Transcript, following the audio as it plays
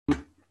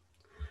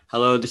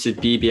Hello, this is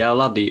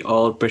BBL, the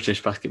All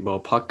British Basketball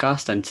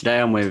Podcast, and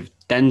today I'm with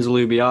Denzel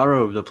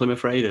Lubiaro of the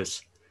Plymouth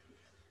Raiders.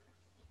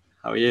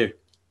 How are you?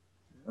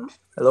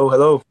 Hello,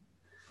 hello.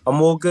 I'm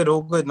all good,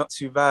 not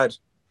too bad.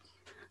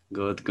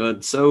 Good,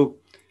 good. So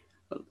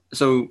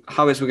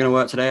how is we going to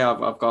work today?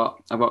 I've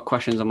got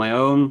questions on my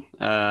own.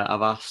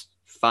 I've asked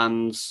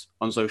fans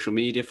on social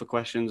media for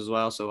questions as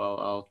well, so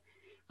I'll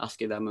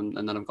ask you them,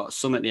 and then I've got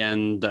some at the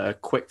end,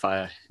 quick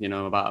fire,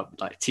 about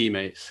like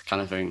teammates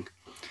kind of thing.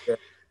 Yeah.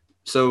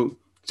 So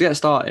to get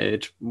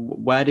started,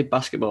 where did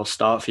basketball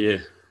start for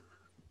you?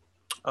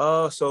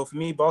 So for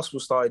me, basketball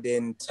started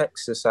in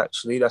Texas.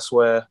 Actually, that's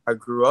where I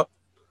grew up.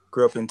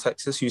 Grew up in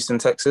Texas, Houston,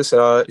 Texas.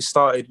 It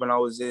started when I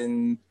was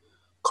in,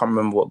 can't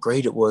remember what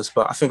grade it was,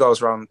 but I think I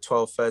was around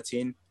 12,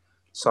 13.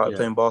 Started Yeah,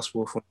 playing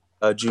basketball for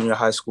a junior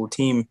high school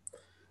team,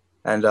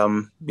 and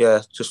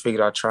yeah, just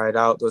figured I'd try it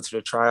out. Go to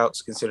the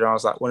tryouts, considering I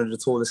was like one of the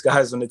tallest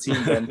guys on the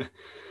team then,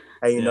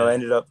 and yeah.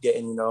 ended up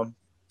getting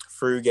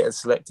through, getting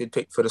selected,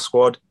 picked for the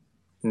squad,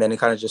 and then it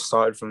kind of just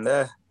started from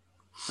there.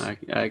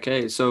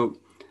 Okay, so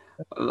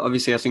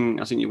obviously, I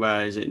think you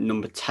wear is it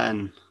number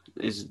 10?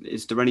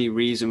 Is there any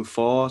reason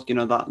for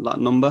that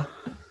number?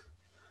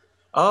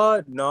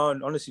 No,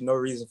 honestly, no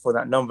reason for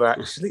that number.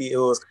 Actually, it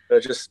was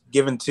just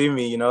given to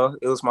me.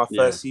 It was my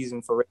Yeah, first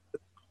season for it.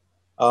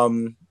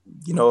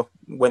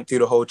 Went through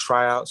the whole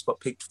tryouts, got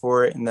picked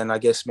for it, and then I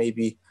guess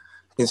maybe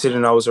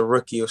considering I was a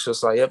rookie, it was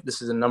just like, yep,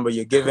 this is a number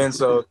you're given,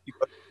 so you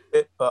got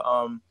it. But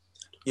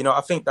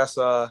I think that's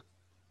a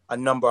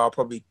number I'll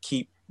probably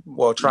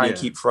try and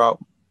yeah, keep throughout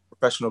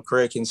professional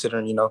career,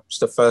 considering it's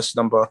the first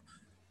number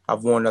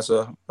I've worn as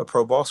a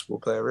pro basketball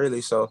player, really.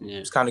 So yeah,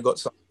 it's kind of got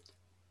some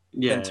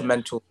yeah.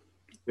 sentimental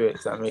to it,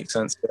 if that makes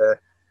sense.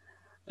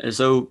 Yeah.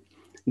 So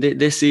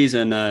this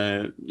season,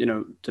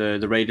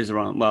 the Raiders are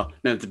on. Well,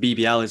 no, the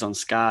BBL is on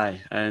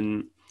Sky,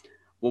 and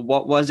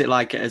what was it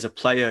like as a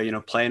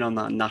player? Playing on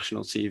that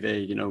national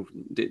TV.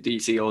 Do you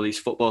see all these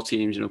football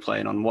teams?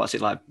 Playing on. What's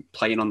it like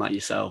playing on that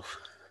yourself?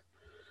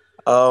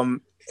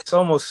 It's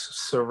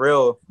almost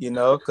surreal,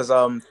 because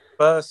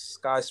first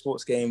Sky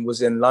Sports game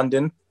was in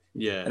London,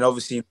 Yeah, and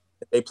obviously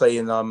they play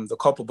in the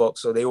Copper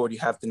Box, so they already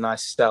have the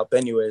nice setup,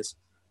 anyways.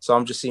 So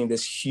I'm just seeing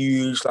this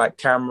huge like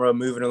camera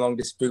moving along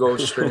this big old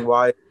string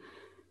wire,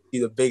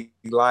 see the big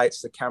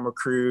lights, the camera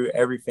crew,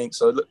 everything.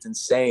 So it looked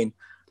insane.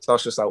 So I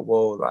was just like,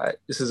 whoa, like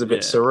this is a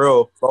bit yeah,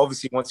 surreal. But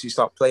obviously, once you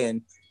start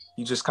playing,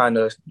 you just kind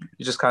of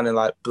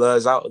like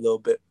blurs out a little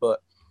bit,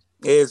 but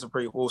it is a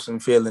pretty awesome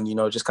feeling,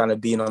 just kind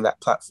of being on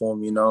that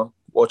platform,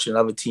 watching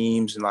other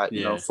teams and like,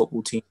 yeah,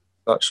 football teams.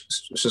 Such.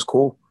 It's just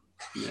cool.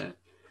 yeah.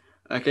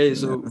 Okay,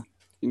 so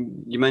Yeah.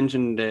 you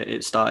mentioned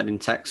it started in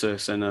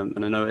Texas, and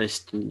I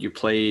noticed you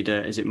played.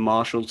 Is it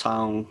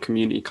Marshalltown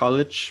Community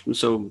College?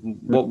 So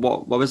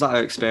what was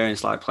that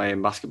experience like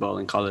playing basketball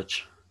in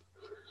college?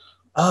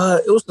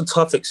 It was a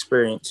tough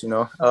experience, it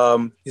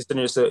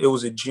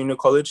was a junior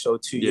college, so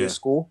 2 year Yeah,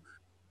 school.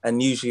 And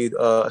usually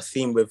a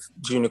theme with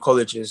junior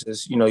colleges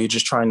is, you're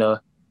just trying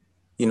to,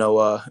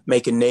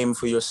 make a name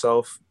for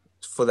yourself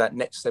for that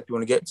next step you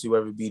want to get to,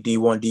 whether it be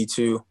D1,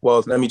 D2.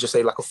 Well, let me just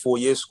say like a 4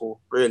 year school,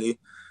 really.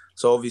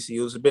 So obviously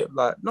it was a bit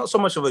like not so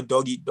much of a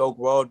dog eat dog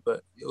world,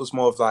 but it was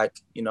more of like,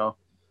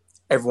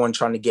 everyone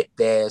trying to get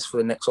theirs for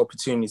the next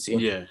opportunity.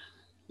 yeah,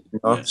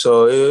 yeah,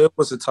 So it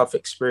was a tough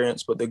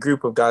experience, but the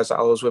group of guys that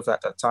I was with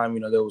at that time,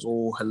 they was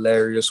all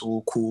hilarious,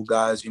 all cool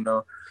guys,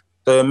 So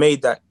it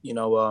made that,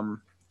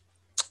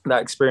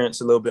 that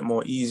experience a little bit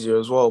more easier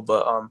as well.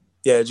 But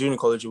yeah, junior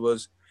college it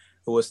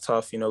was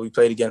tough. We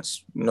played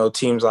against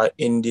teams like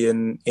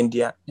Indian,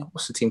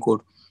 what's the team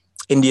called?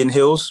 Indian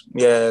Hills.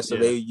 Yeah, so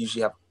yeah. they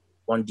usually have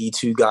one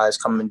D2 guys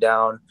coming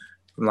down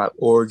from like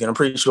Oregon. I'm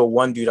pretty sure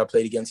one dude I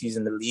played against, he's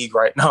in the league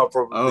right now,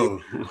 probably.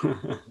 Oh,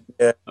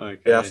 Yeah, yeah, I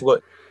okay.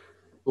 forgot.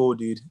 Cool,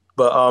 dude.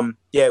 But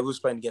yeah, we was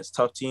playing against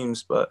tough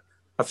teams. But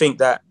I think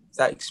that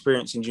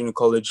experience in junior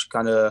college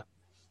kind of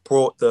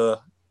brought the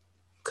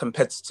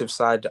competitive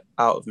side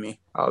out of me,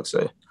 I would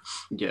say.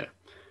 Yeah.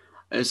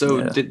 So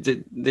Yeah.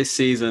 did this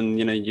season,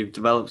 you've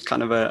developed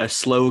kind of a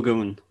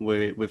slogan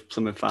with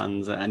Plymouth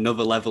fans,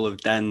 another level of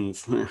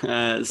Dens.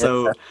 Yeah.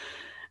 So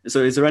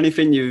is there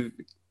anything you've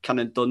kind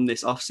of done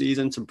this off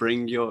season to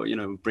bring your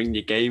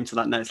game to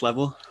that next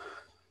level?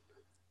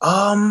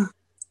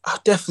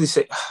 I'd definitely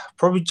say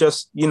probably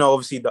just,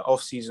 obviously the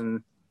off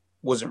season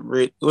wasn't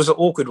really, it was an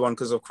awkward one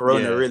because of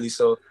Corona, Yeah, really.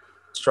 So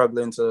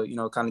struggling to,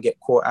 kind of get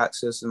court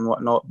access and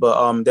whatnot.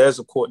 But there's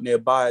a court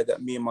nearby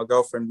that me and my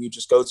girlfriend we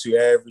just go to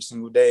every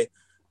single day,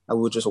 and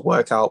we'll just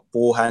work out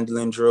ball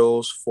handling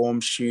drills, form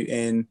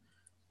shooting,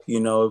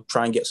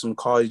 try and get some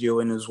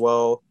cardio in as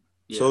well.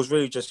 So it yeah, was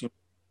really just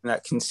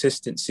that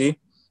consistency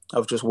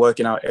of just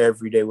working out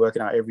every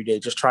day,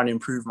 just trying to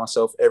improve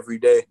myself every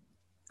day.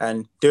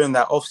 And during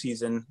that off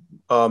season,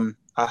 I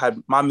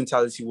had my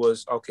mentality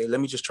was okay. Let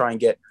me just try and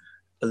get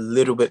a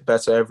little bit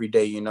better every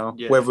day.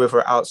 yeah, Whether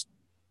we're out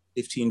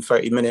 15,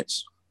 30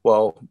 minutes,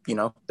 well,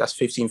 that's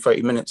 15,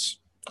 30 minutes.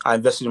 I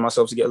invested in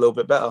myself to get a little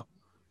bit better.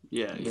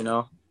 yeah, You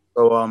know,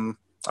 so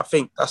I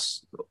think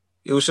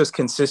it was just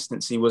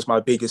consistency was my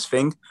biggest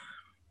thing.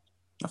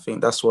 I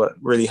think that's what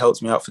really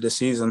helps me out for this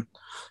season.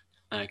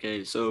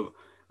 Okay, so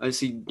I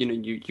see,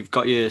 you've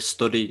got your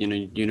study,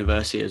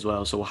 university as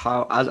well. So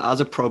how, as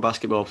a pro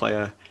basketball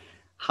player,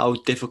 how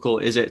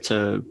difficult is it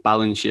to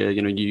balance your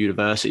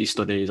university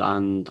studies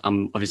and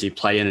obviously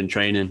playing and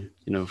training,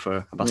 for a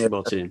Yeah,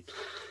 basketball team?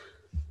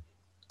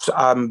 so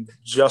I'm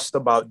just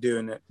about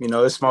doing it.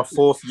 It's my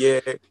fourth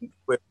year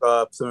with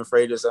Plymouth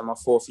Raiders and my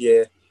fourth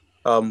year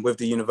with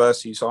the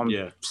university. So I'm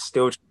Yeah.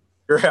 still trying to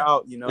figure it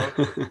out.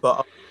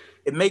 But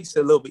it makes it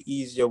a little bit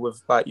easier with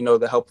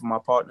the help of my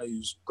partner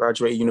who's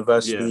graduated Yeah.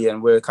 university,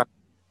 and we're kind of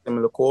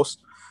similar course.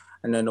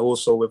 And then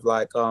also with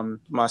my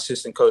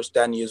assistant coach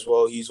Danny as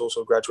well. He's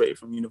also graduated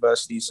from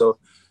university, so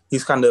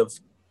he's kind of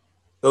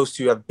those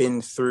two have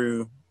been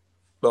through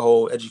the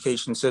whole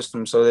education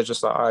system. So they're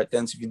just like, all right,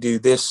 then if you do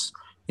this,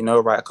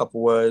 write a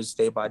couple words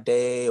day by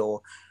day,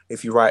 or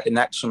if you write an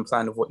action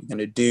plan of what you're going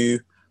to do,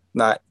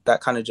 that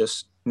kind of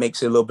just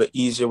makes it a little bit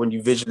easier when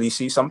you visually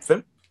see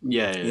something.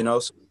 Yeah.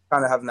 So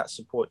kind of having that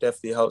support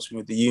definitely helps me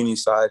with the uni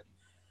side.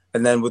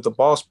 And then with the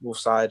basketball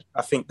side,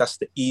 I think that's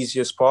the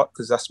easiest part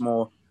because that's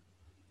a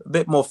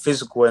bit more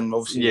physical and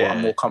obviously what I'm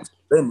Yeah. more comfortable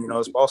in.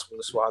 It's basketball.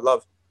 That's what I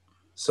love.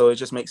 So it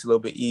just makes it a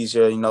little bit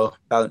easier,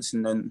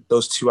 balancing then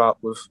those two out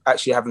with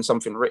actually having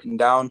something written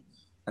down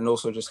and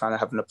also just kind of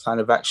having a plan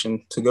of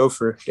action to go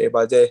through day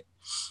by day.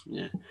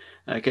 Yeah.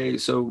 Okay.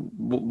 So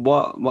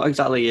what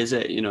exactly is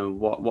it?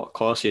 What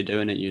course you're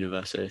doing at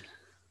university?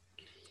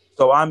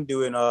 So I'm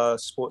doing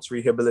sports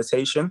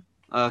rehabilitation.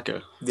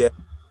 Okay. Yeah,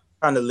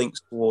 kind of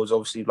links towards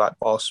obviously like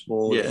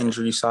basketball, the Yeah.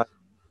 injury side,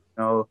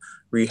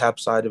 rehab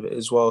side of it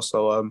as well.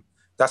 So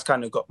that's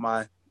kind of got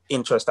my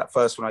interest at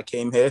first when I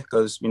came here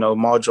because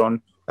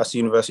Marjon, that's the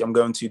university I'm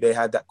going to, they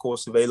had that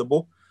course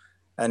available.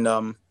 And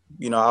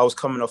I was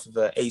coming off of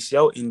an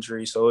ACL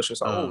injury, so it's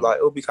just like,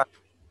 it'll be kind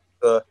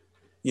of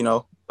you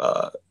know,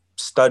 uh,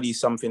 study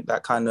something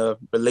that kind of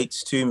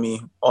relates to me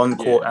on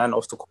court and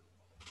off the court.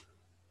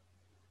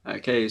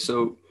 Okay,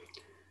 so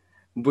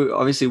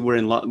obviously we're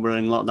in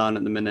lockdown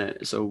at the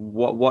minute. So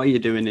what are you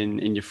doing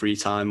in your free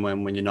time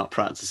when you're not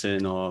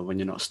practicing or when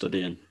you're not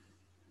studying?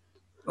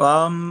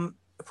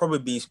 Probably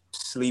be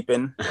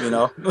sleeping.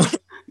 Not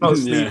Yeah.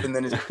 sleeping,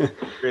 then it's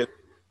really.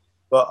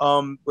 But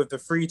with the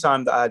free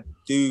time that I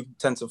do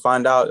tend to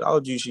find out,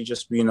 I'll usually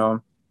just be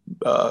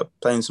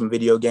playing some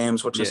video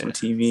games, watching some Yeah.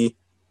 TV.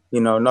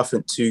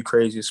 Nothing too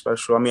crazy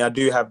special. I mean, I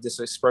do have this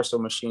espresso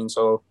machine,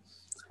 so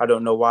I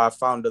don't know why I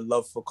found a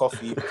love for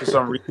coffee for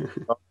some reason.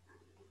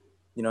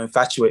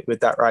 Infatuated with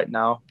that right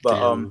now. But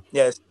Yeah.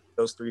 yeah, it's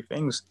those three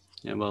things.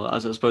 Yeah, well,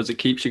 as I suppose it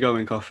keeps you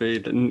going, coffee,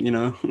 then.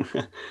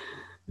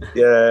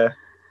 Yeah.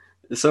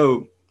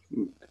 So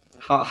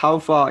how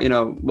far,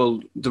 well,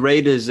 the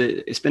Raiders,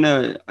 it's been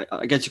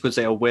I guess you could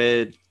say a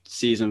weird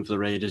season for the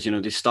Raiders.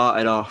 They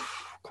started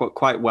off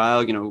quite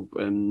well,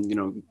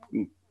 going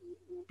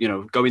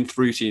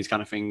through scenes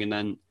kind of thing, and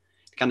then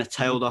kind of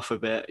tailed off a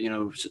bit,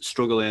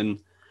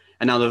 struggling,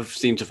 and now they've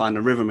seemed to find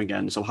a rhythm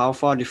again. So how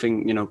far do you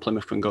think,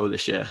 Plymouth can go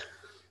this year?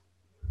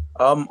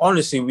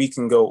 Honestly, we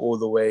can go all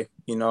the way.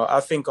 I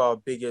think our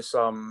biggest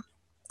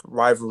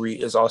rivalry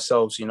is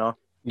ourselves.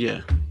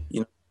 Yeah.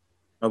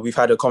 We've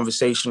had a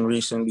conversation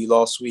recently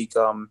last week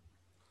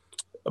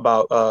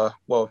about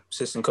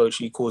assistant coach,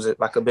 he calls it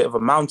like a bit of a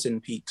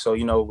mountain peak. So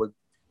we've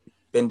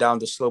been down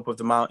the slope of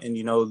the mountain,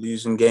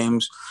 losing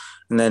games,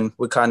 and then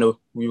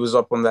we was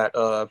up on that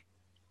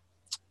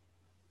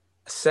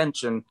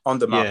ascension on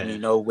the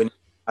mountain, winning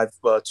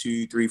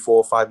 2, 3,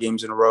 4, 5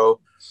 games in a row,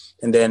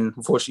 and then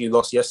unfortunately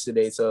lost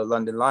yesterday to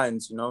London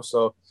Lions.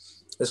 So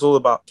it's all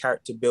about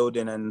character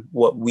building and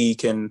what we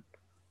can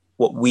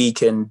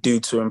do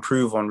to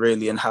improve on,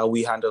 really, and how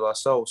we handle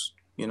ourselves.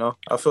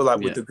 I feel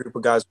like with the group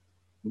of guys,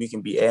 we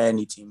can beat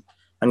any team,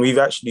 and we've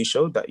actually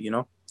showed that.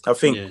 I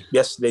think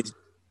yesterday's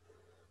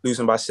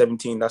losing by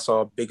 17, that's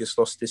our biggest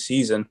loss this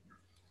season.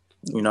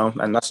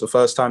 And that's the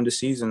first time this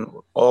season.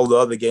 All the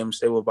other games,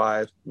 they were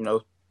by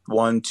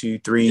 1, 2,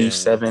 3,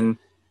 7.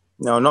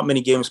 Not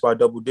many games by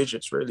double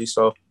digits, really.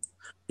 So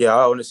yeah,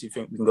 I honestly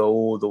think we can go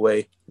all the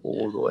way.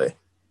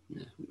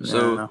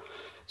 So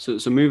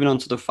moving on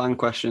to the fan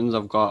questions,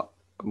 I've got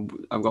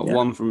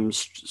one from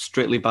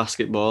Strictly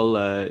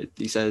Basketball.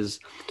 He says,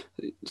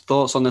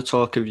 thoughts on the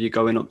talk of you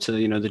going up to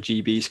the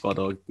GB squad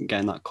or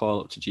getting that call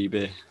up to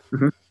GB?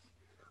 Mm-hmm.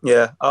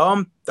 Yeah,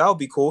 that would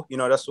be cool.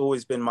 That's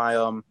always been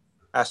my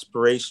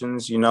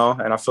aspirations. And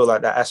I feel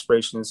like that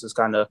aspirations has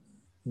kind of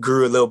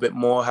grew a little bit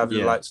more, having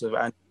the likes of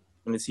Andy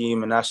on the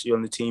team and Ashley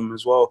on the team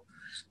as well.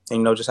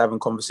 And, just having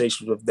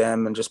conversations with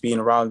them and just being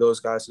around those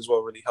guys as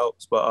well really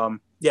helps. But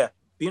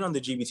being on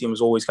the GB team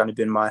has always kind of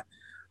been my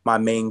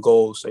main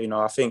goal. So,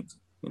 I think,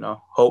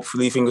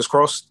 hopefully, fingers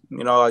crossed,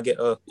 I get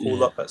a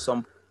call up at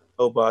some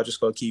point, but I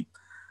just got to keep,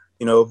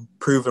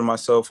 proving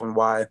myself on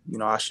why,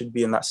 I should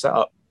be in that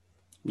setup.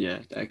 Yeah.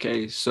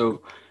 Okay.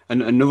 So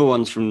another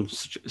one's from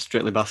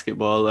Strictly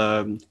Basketball.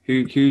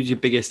 Who's your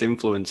biggest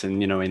influence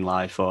in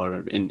life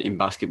or in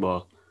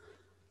basketball?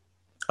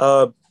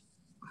 I'll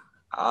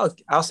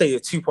say a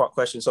 2-part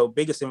question. So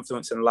biggest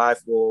influence in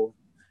life, well,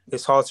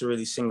 it's hard to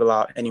really single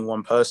out any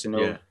one person.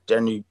 Yeah.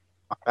 Generally,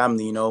 my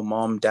family,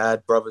 mom,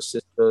 dad, brothers,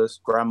 sisters,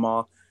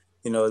 grandma,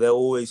 they're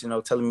always,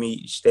 telling me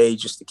each day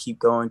just to keep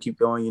going,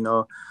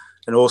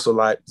 and also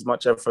like as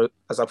much effort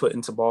as I put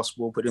into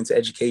basketball, put into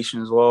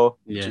education as well,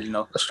 which is,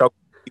 a struggle,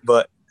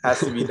 but has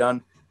to be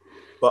done.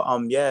 But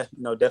yeah,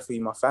 definitely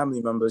my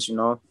family members,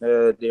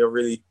 they're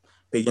really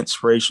big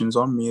inspirations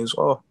on me as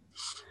well.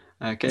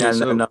 Okay,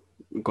 and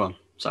go on.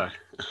 Sorry.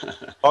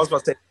 I was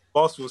about to say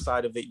basketball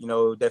side of it,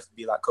 definitely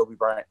be like Kobe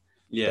Bryant.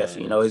 Yeah.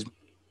 Definitely,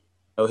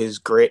 his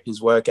grit,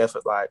 his work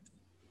ethic. Like,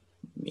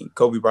 I mean,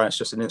 Kobe Bryant's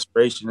just an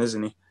inspiration,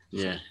 isn't he?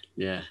 Yeah.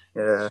 Yeah.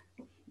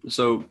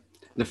 So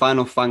the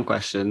final fan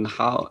question: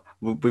 how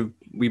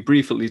we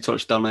briefly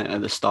touched on it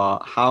at the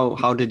start.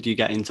 How did you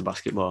get into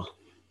basketball?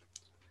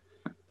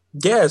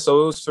 Yeah,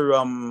 so it was through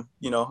a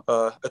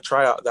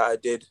tryout that I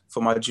did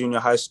for my junior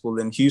high school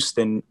in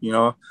Houston.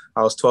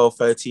 I was 12,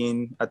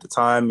 13 at the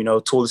time.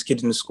 Tallest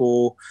kid in the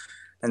school,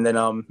 and then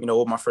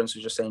all my friends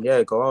were just saying,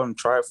 yeah, go on and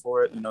try it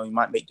for it. You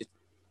might make the.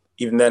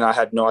 Even then, I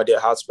had no idea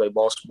how to play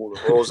basketball, the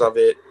rules of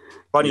it.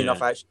 Funny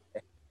enough, I actually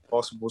hate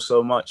basketball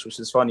so much, which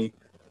is funny.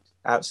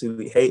 I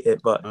absolutely hate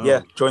it, but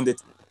yeah, joined it.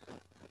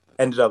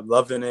 Ended up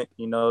loving it.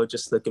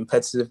 Just the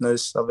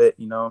competitiveness of it.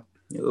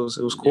 It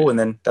was cool, and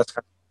then that's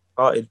how it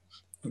started.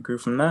 It grew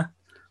from there.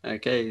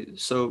 Okay,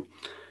 so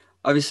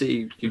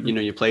obviously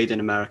you played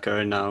in America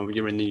and now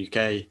you're in the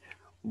UK.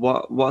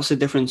 What's the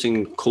difference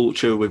in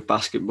culture with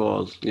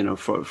basketball?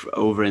 For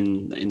over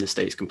in the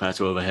States compared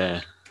to over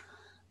here.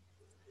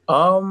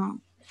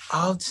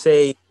 I would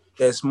say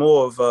there's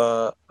more of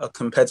a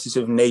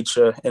competitive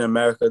nature in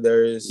America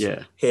there is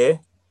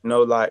here.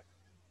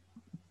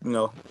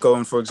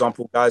 Going, for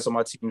example, guys on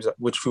my teams,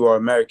 which who are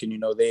American,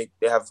 they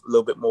have a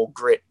little bit more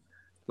grit.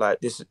 Like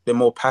this, they're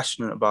more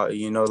passionate about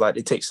it. Like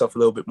they take stuff a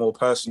little bit more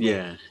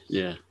personal.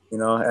 Yeah.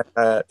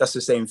 That's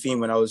the same theme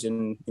when I was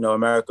in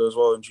America as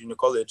well in junior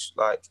college.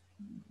 Like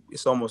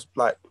it's almost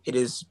like it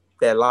is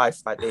their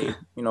life. Like they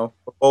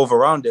revolve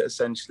around it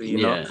essentially.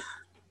 You know,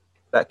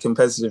 that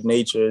competitive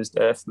nature is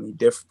definitely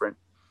different.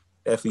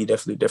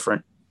 Definitely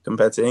different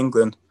compared to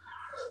England.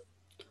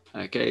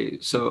 Okay,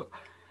 so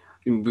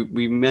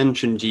we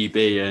mentioned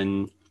GB,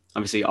 and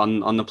obviously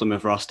on the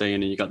Plymouth roster,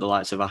 you got the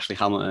likes of Ashley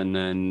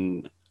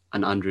Hamilton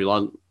and Andrew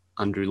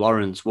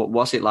Lawrence.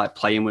 What's it like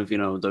playing with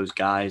those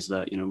guys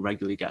that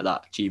regularly get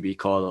that GB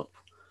call up?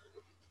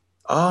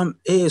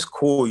 It is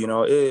cool,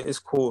 it is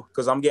cool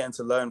because I'm getting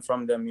to learn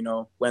from them,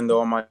 when they're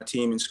on my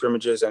team in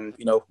scrimmages and,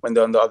 when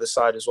they're on the other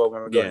side as well,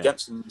 when we're going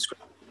against them.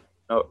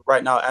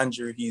 Right now,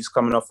 Andrew, he's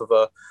coming off of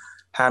a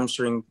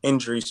hamstring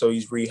injury, so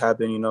he's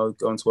rehabbing,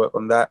 going to work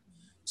on that.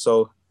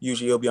 So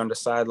usually he'll be on the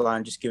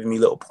sideline just giving me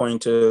little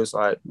pointers,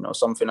 like,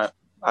 something that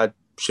I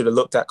should have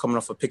looked at coming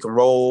off a pick and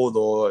roll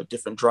or a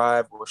different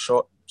drive or a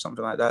shot,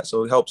 something like that.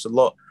 So it helps a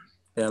lot.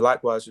 And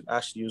likewise with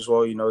Ashley as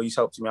well, he's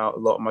helped me out a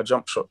lot on my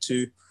jump shot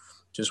too,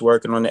 just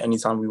working on it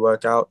anytime we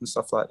work out and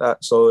stuff like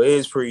that. So it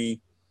is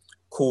pretty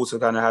cool to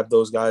kind of have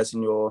those guys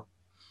in your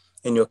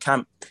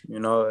camp,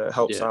 it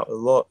helps out a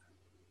lot.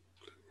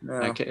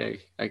 Yeah.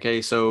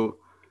 Okay. So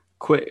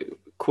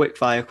quick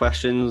fire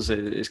questions.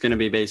 It's going to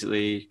be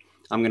basically,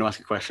 I'm going to ask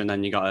a question,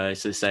 then you got to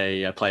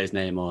say a player's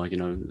name or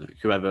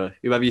whoever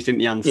you think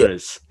the answer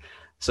is.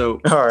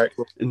 So all right,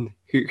 cool.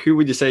 Who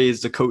would you say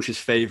is the coach's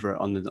favorite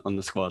on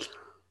the squad?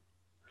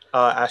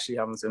 Ashley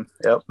Hamilton.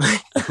 Yep.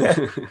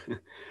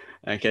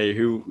 Okay,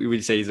 who would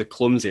you say is the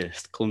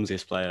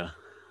clumsiest player?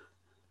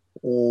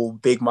 Oh,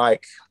 Big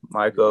Mike,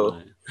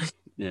 Michael.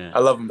 Yeah, I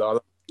love him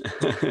though.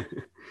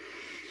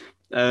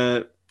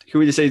 Who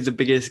would you say is the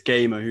biggest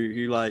gamer?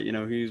 Who like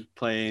who's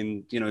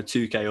playing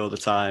 2K all the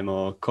time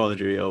or Call of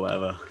Duty or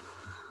whatever?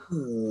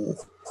 Ooh,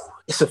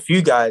 it's a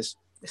few guys.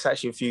 It's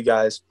actually a few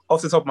guys.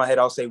 Off the top of my head,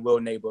 I'll say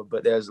Will Neighbor,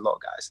 but there's a lot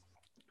of guys.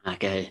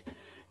 Okay,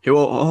 who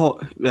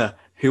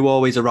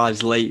always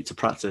arrives late to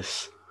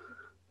practice?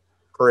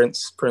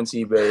 Prince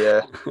eBay,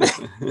 yeah.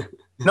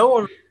 No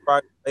one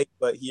arrives late,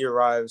 but he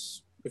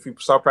arrives. If we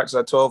start practice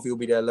at 12, he'll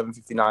be there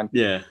 11:59.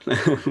 Yeah.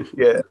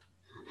 Yeah.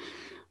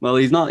 Well,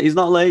 he's not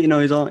late,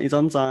 he's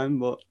on time,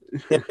 but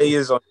yeah, he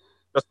is on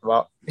just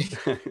about.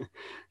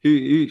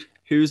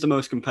 Who's the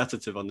most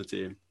competitive on the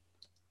team?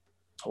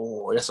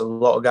 Oh, there's a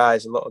lot of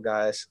guys.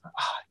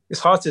 It's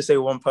hard to say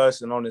one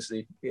person,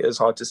 honestly. It is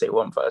hard to say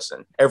one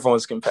person.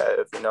 Everyone's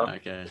competitive,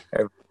 Okay.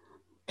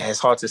 It's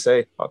hard to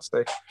say.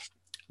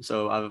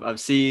 So I've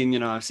seen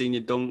your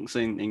dunks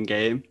in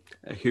game.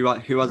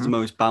 Who has the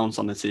most bounce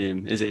on the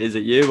team? Is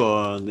it you,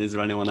 or is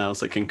there anyone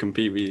else that can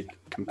compete?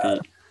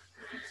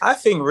 I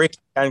think Rick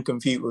can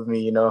compete with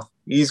me.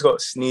 He's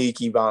got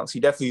sneaky bounce. He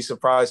definitely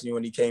surprised me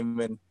when he came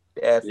in.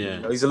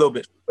 Yeah. He's a little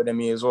bit shorter than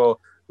me as well,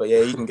 but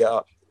yeah, he can get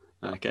up.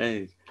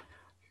 Okay.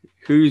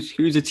 Who's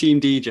a team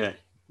DJ?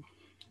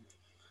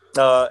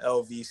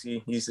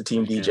 LVC. He's the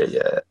team DJ.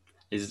 Yeah.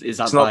 Is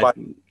that by?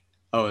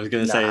 Oh, I was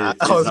going to say,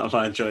 is that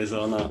by choice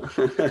or not?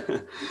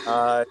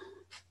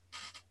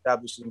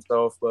 Established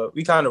himself, but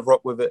we kind of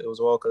rock with it as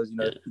well because he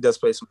does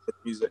play some good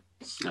music.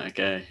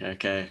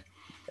 Okay.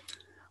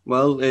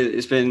 Well,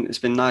 it's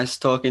been nice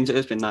talking to you.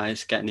 It's been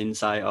nice getting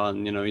insight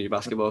on your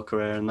basketball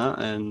career and that.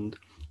 And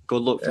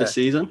good luck for the Yeah.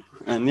 season.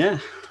 And yeah.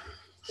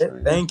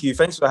 So, Thank you.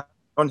 Thanks for having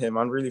me on him.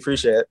 I really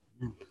appreciate it.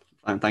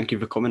 And thank you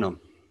for coming on.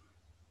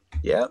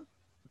 Yeah.